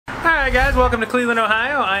Alright guys, welcome to Cleveland,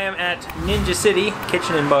 Ohio. I am at Ninja City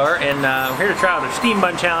Kitchen and Bar, and I'm here to try out their Steam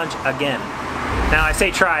Bun Challenge again. Now I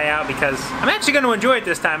say try out because I'm actually going to enjoy it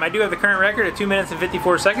this time. I do have the current record at 2 minutes and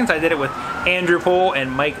 54 seconds. I did it with Andrew Pohl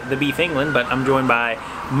and Mike the Beef England, but I'm joined by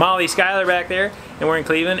Molly Schuyler back there, and we're in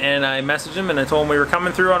Cleveland, and I messaged them and I told them we were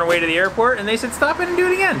coming through on our way to the airport, and they said stop in and do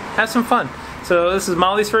it again. Have some fun. So this is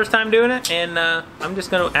Molly's first time doing it, and I'm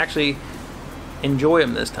just going to actually enjoy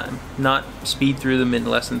them this time, not speed through them in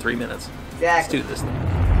less than 3 minutes. Exactly. Let's do this thing.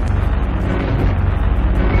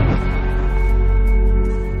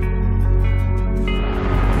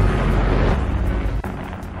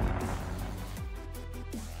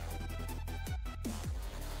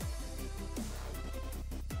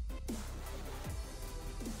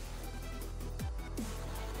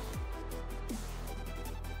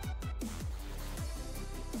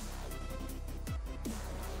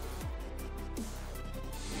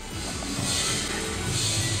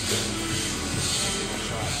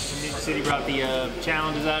 City brought the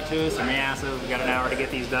challenges out to us. They're massive. We got an hour to get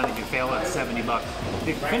these done. If you fail, it's $70. If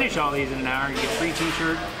you finish all these in an hour, you get free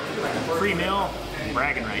t-shirt, free meal, and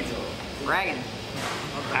bragging rights. Bragging.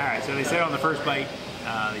 Okay. All right, so they said on the first bite,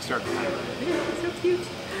 they start the timer. So cute.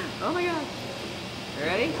 Oh my god. You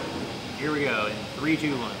ready? Here we go in 3,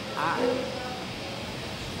 2, 1. Ah.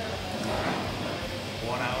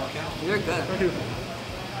 1 hour count. You're good.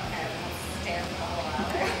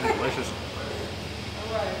 Delicious.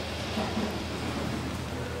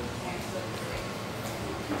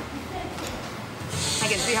 I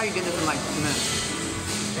can see how you did this in like 2 minutes.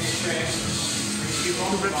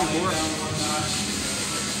 254.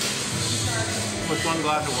 With 1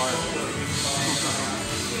 glass of water. Delicious.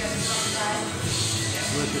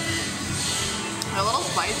 A little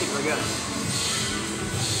spicy, but good.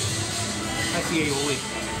 That's the aioli.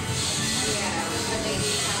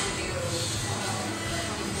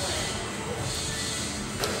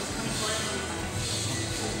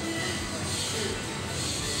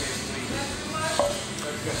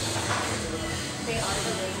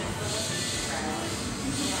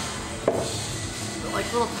 They're like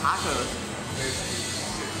little tacos.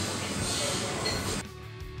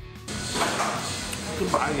 You can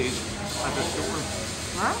buy these at the store.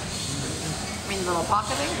 Huh? I mean, the little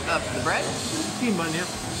pocket thing of the bread? Steam bun, yeah.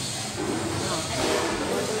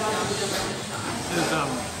 There's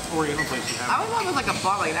Oriental place you have. I always thought it was like a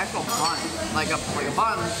bun, like an actual bun. Like a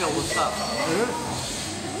bun filled with stuff. Yeah.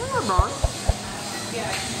 Bun.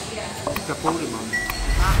 It's a folded bun.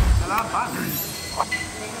 Not bun.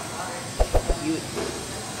 Cute.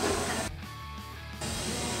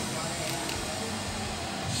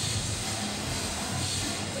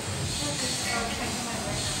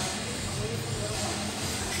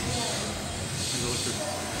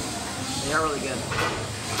 They are really good.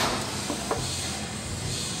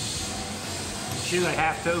 She's like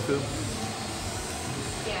half tofu.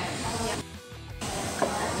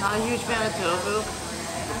 Not a huge fan of tofu.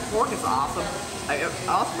 Pork is awesome. I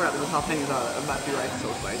also forgot there was jalapenos on it. I'm not too right, it's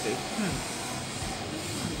so spicy.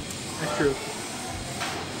 That's true.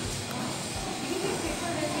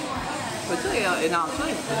 But chili, no,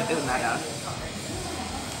 chili isn't that bad.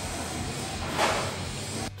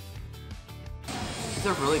 These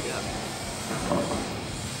are really good.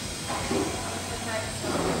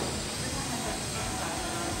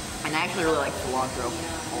 And I actually really like cilantro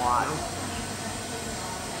a lot.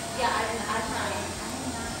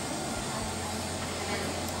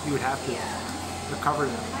 You would have to. They're covered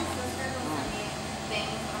in them.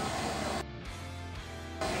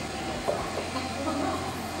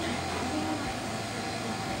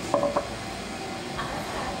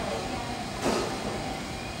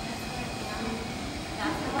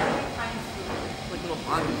 Like little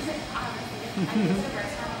buns.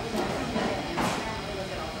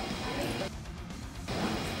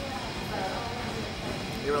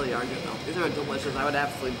 They really are good though. These are delicious. I'd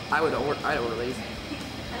order these.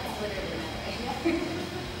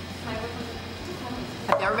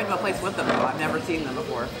 I've never been to a place with them though. I've never seen them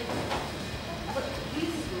before.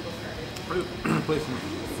 Place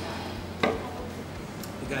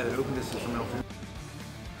the guy that opened this is from Elton.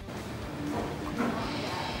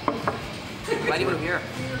 Why do you put them here?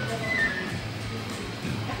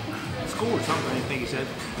 School or something, I think he said.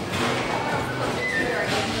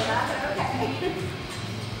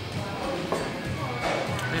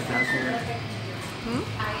 I have to ask him again.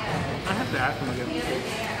 I have to ask him again.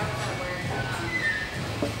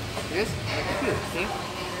 It is? Cute, see?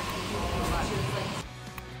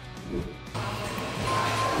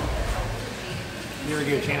 You ever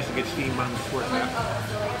get a chance to get steam buns worth that?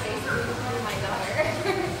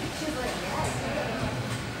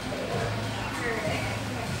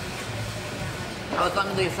 I was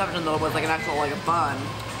under the assumption though it was like an actual like a bun,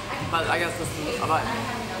 but I guess this is a bun.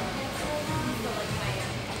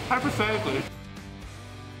 Hypothetically,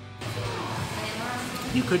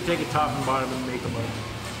 you could take a top and bottom and make a bun.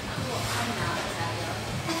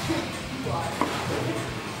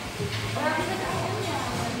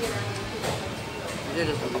 It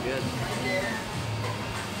is really good.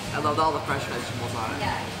 I loved all the fresh vegetables on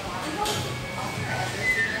it.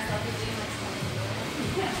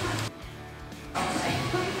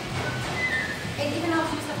 And even though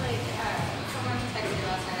she was like, someone texted me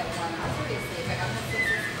last night at 1, I was already asleep. Like, I'm not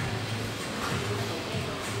sleeping.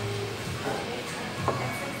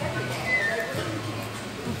 That's like every day. Like, what do you think?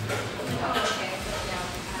 Oh, okay. So, yeah, I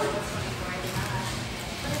was 24, I did not. But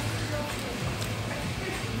it's still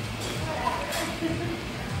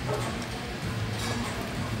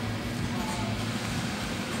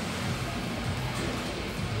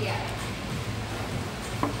yeah.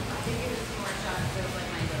 I think it was more shots. It was like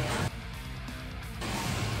my day off.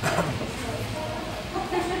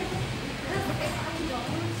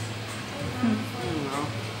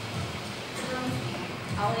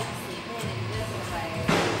 I'll like sleep in and do this if I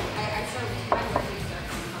start my working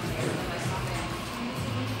starts on Monday, so if I stop in.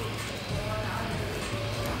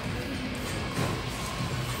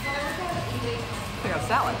 I got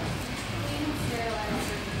salad.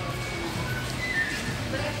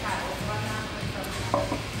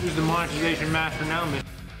 Who's the monetization master now, man?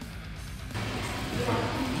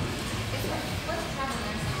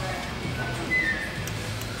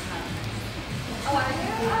 Oh, are you?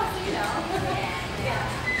 Oh, so you know. Yeah.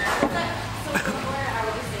 So before I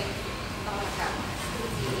would just say, oh my god,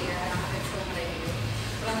 it's easier. I don't have to explain what I do.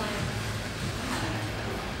 But I'm like, I don't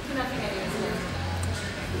know. Nothing I do is worse than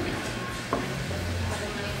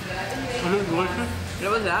that. Was it delicious? It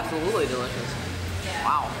was absolutely delicious. Yeah.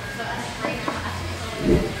 Wow. So right now,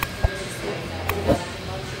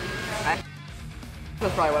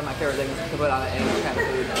 That's probably one of my favorite things to put on any kind of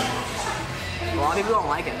food. A lot of people don't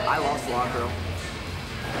like it. I love cilantro.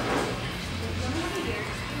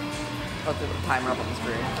 Let's put the timer up on the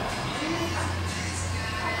screen.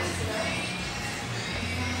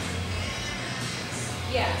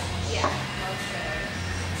 yeah.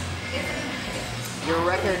 Your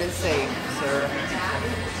record is safe, sir.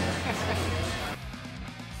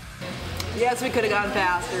 Yes, we could have gone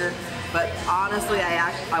faster, but honestly,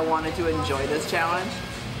 I wanted to enjoy this challenge.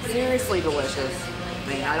 Seriously delicious. I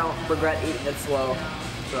mean, I don't regret eating it slow.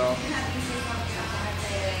 So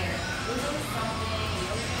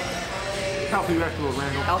Healthy vegetable,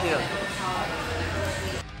 Randall. healthy.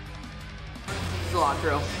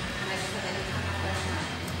 Cilantro.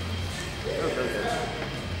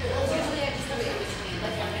 Usually I just do it in between.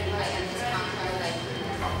 Like when I end this contract, like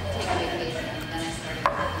take a vacation and then I started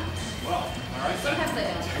working. Sometimes I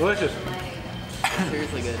don't. Delicious.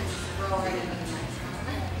 Seriously good. Roll right into the next one.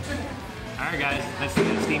 All right, guys, that's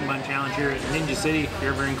the Steam Bun Challenge here at Ninja City. If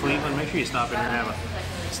you're ever in Cleveland, make sure you stop in here and have a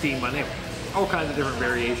steam bun. They have all kinds of different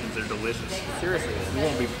variations. They're delicious. Seriously good. You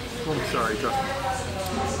won't be sorry, trust me.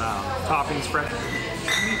 Toppings fresh.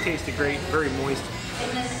 Meat tasted great, very moist.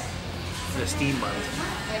 The steam buns.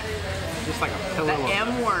 Just like a The pillow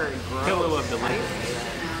M word, bro. of delicious.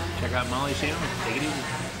 Check out Molly's channel. Take it easy.